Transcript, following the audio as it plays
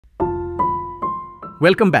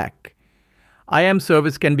Welcome back. IAM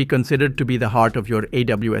service can be considered to be the heart of your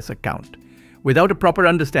AWS account. Without a proper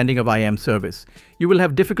understanding of IAM service, you will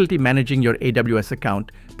have difficulty managing your AWS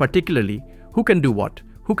account, particularly who can do what,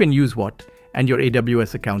 who can use what, and your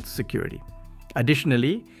AWS account's security.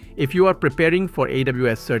 Additionally, if you are preparing for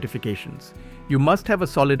AWS certifications, you must have a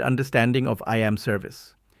solid understanding of IAM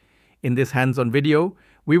service. In this hands-on video,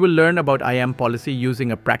 we will learn about IAM policy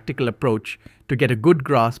using a practical approach to get a good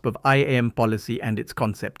grasp of IAM policy and its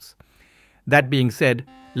concepts. That being said,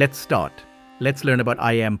 let's start. Let's learn about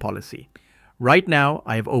IAM policy. Right now,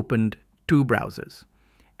 I have opened two browsers.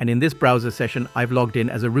 And in this browser session, I've logged in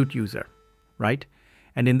as a root user, right?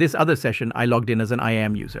 And in this other session, I logged in as an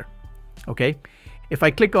IAM user, okay? If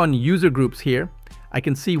I click on user groups here, I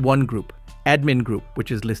can see one group, admin group,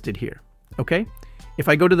 which is listed here, okay? If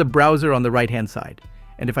I go to the browser on the right-hand side,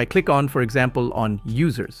 and if I click on, for example, on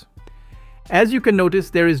users, as you can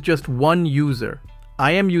notice, there is just one user.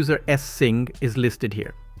 IAM user SSing is listed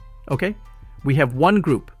here, okay? We have one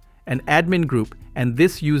group, an admin group, and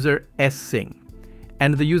this user SSing.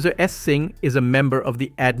 And the user SSing is a member of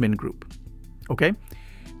the admin group, okay?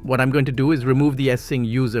 What I'm going to do is remove the SSing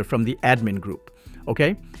user from the admin group,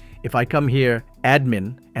 okay? If I come here,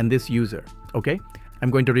 admin, and this user, okay?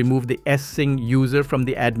 I'm going to remove the SSing user from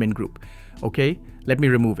the admin group, okay? Let me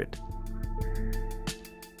remove it.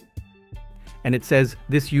 And it says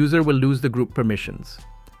this user will lose the group permissions.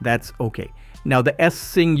 That's okay. Now the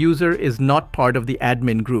SSing user is not part of the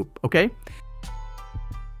admin group, okay?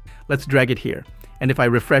 Let's drag it here. And if I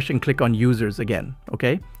refresh and click on users again,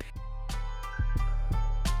 okay?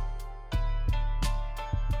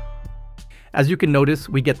 As you can notice,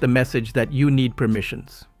 we get the message that you need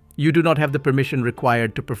permissions. You do not have the permission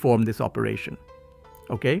required to perform this operation,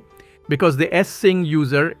 okay? Because the SSing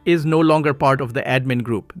user is no longer part of the admin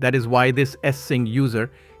group. That is why this SSing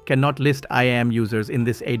user cannot list IAM users in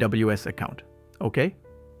this AWS account, okay?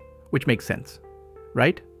 Which makes sense,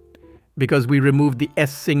 right? Because we removed the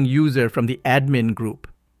SSing user from the admin group.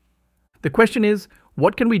 The question is,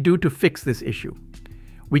 what can we do to fix this issue?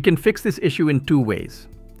 We can fix this issue in two ways.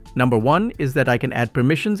 Number one is that I can add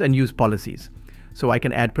permissions and use policies. So I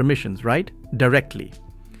can add permissions, right? Directly.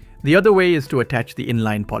 The other way is to attach the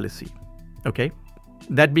inline policy, okay?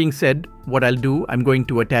 That being said, what I'll do, I'm going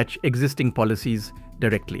to attach existing policies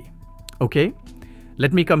directly, okay?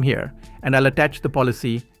 Let me come here and I'll attach the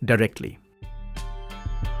policy directly.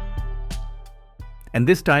 And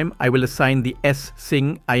this time I will assign the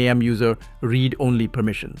SSing IAM user read-only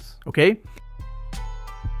permissions, okay?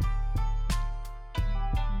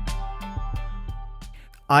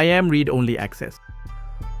 IAM read-only access.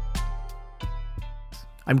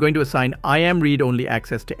 I'm going to assign IAM read-only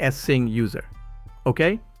access to SSing user,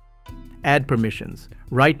 okay? Add permissions.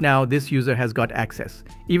 Right now, this user has got access.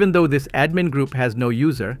 Even though this admin group has no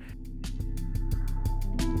user,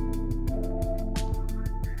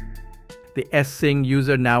 the SSing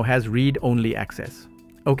user now has read-only access,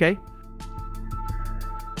 okay?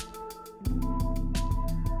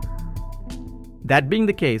 That being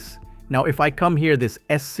the case, now if I come here, this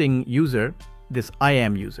SSing user, this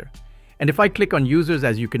IAM user, and if I click on users,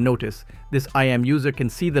 as you can notice, this IAM user can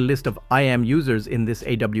see the list of IAM users in this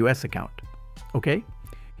AWS account, okay?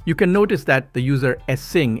 You can notice that the user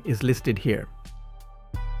SSing is listed here,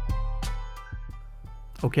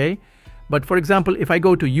 okay? But for example, if I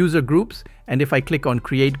go to user groups, and if I click on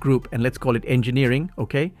create group, and let's call it engineering,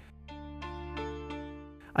 okay?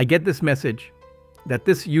 I get this message that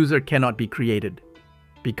this user cannot be created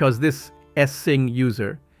because this SSing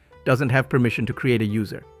user doesn't have permission to create a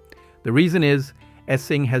user. The reason is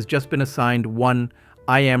SSing has just been assigned one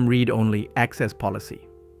IAM read-only access policy,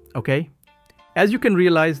 okay? As you can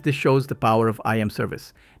realize, this shows the power of IAM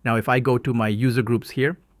service. Now, if I go to my user groups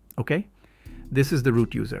here, okay? This is the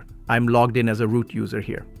root user. I'm logged in as a root user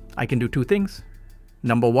here. I can do two things.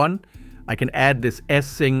 Number one, I can add this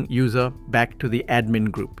SSing user back to the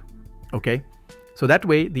admin group, okay? So that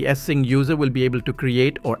way, the SSing user will be able to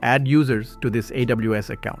create or add users to this AWS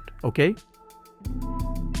account, okay?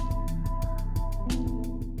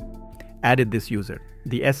 Added this user.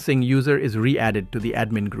 The SSing user is re-added to the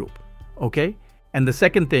admin group, okay? And the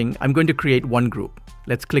second thing, I'm going to create one group.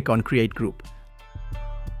 Let's click on create group.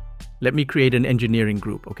 Let me create an engineering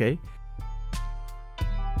group, okay?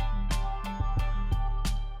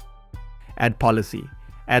 Add policy,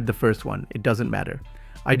 add the first one, it doesn't matter.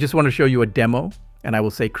 I just want to show you a demo and I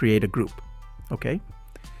will say create a group, okay?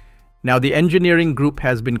 Now the engineering group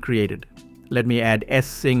has been created. Let me add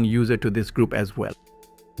SSing user to this group as well.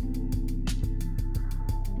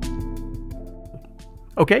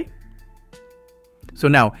 Okay? So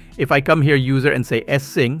now, if I come here user and say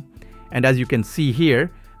SSing, And as you can see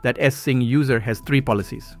here, that SSING user has 3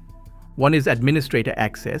 policies. One is administrator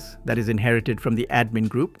access, that is inherited from the admin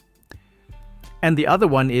group. And the other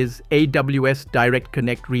one is AWS Direct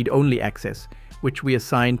Connect read-only access, which we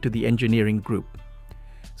assign to the engineering group.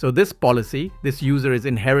 So this policy, this user is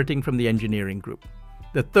inheriting from the engineering group.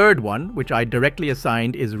 The third one, which I directly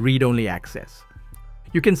assigned, is read-only access.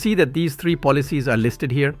 You can see that these 3 policies are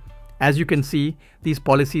listed here. As you can see, these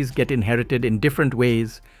policies get inherited in different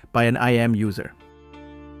ways by an IAM user.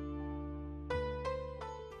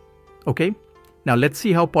 Okay, now let's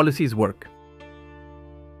see how policies work.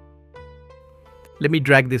 Let me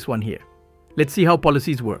drag this one here. Let's see how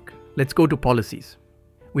policies work. Let's go to policies.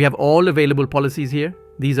 We have all available policies here.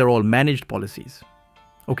 These are all managed policies.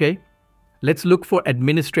 Okay, let's look for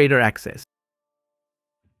administrator access.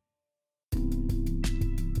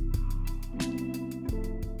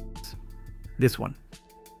 This one.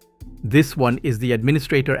 This one is the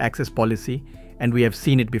administrator access policy, and we have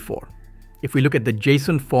seen it before. If we look at the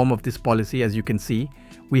JSON form of this policy, as you can see,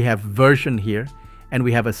 we have version here, and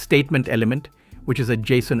we have a statement element, which is a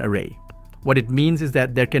JSON array. What it means is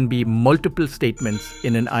that there can be multiple statements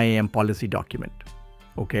in an IAM policy document.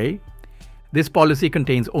 Okay? This policy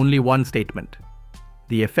contains only one statement.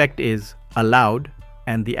 The effect is allowed,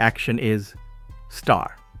 and the action is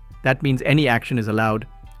star. That means any action is allowed,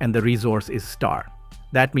 and the resource is star.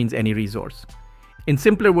 That means any resource. In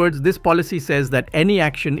simpler words, this policy says that any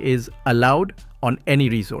action is allowed on any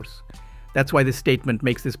resource. That's why this statement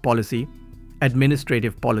makes this policy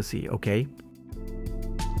administrative policy, okay?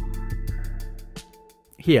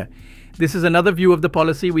 Here, this is another view of the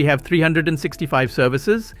policy. We have 365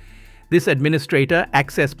 services. This administrator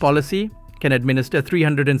access policy can administer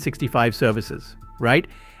 365 services, right?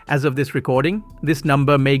 As of this recording, this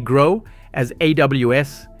number may grow as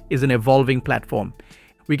AWS is an evolving platform.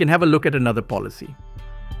 We can have a look at another policy,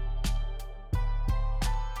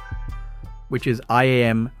 which is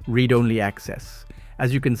IAM read-only access.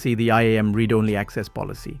 As you can see, the IAM read-only access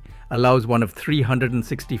policy allows one of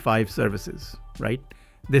 365 services, right?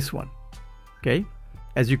 This one, okay?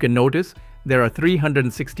 As you can notice, there are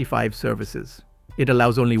 365 services. It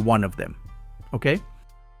allows only one of them, okay?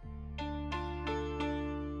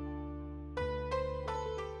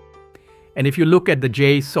 And if you look at the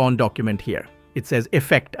JSON document here, it says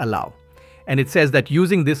effect allow. And it says that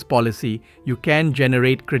using this policy, you can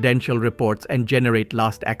generate credential reports and generate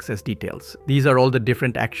last access details. These are all the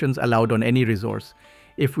different actions allowed on any resource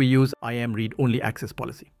if we use IAM read-only access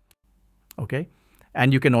policy. Okay?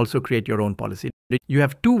 And you can also create your own policy. You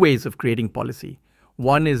have 2 ways of creating policy.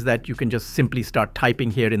 One is that you can just simply start typing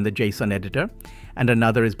here in the JSON editor, and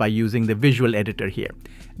another is by using the visual editor here.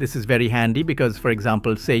 This is very handy because, for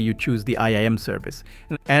example, say you choose the IAM service.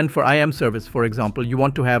 And for IAM service, for example, you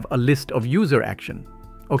want to have a list of user action.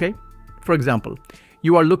 Okay? For example,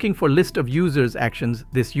 you are looking for list of users actions,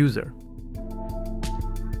 this user.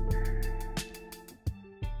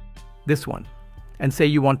 This one. And say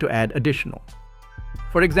you want to add additional.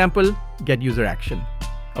 For example, get user action.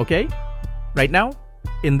 Okay? Right now,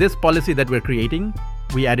 in this policy that we're creating,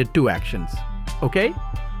 we added 2 actions. Okay?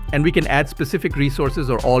 And we can add specific resources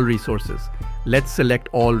or all resources. Let's select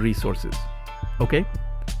all resources. Okay?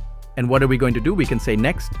 And what are we going to do? We can say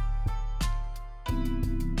next.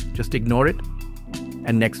 Just ignore it.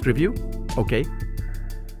 And next review. Okay.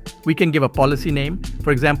 We can give a policy name.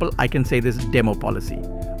 For example, I can say this demo policy.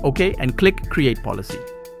 Okay, and click create policy.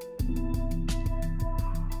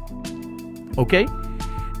 Okay,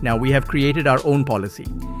 now we have created our own policy.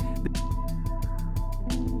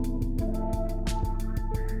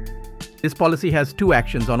 This policy has 2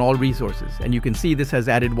 actions on all resources, and you can see this has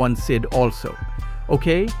added 1 SID also.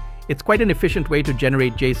 Okay, it's quite an efficient way to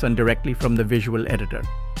generate JSON directly from the visual editor.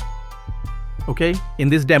 Okay, in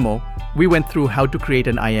this demo, we went through how to create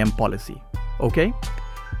an IAM policy. Okay,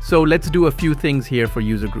 so let's do a few things here for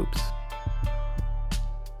user groups.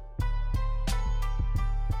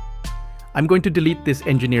 I'm going to delete this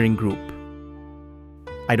engineering group.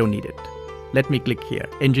 I don't need it. Let me click here,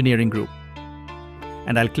 engineering group.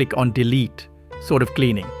 And I'll click on delete, sort of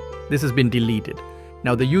cleaning. This has been deleted.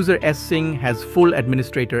 Now the user SSING has full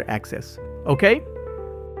administrator access. Okay?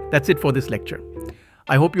 That's it for this lecture.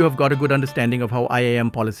 I hope you have got a good understanding of how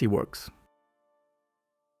IAM policy works.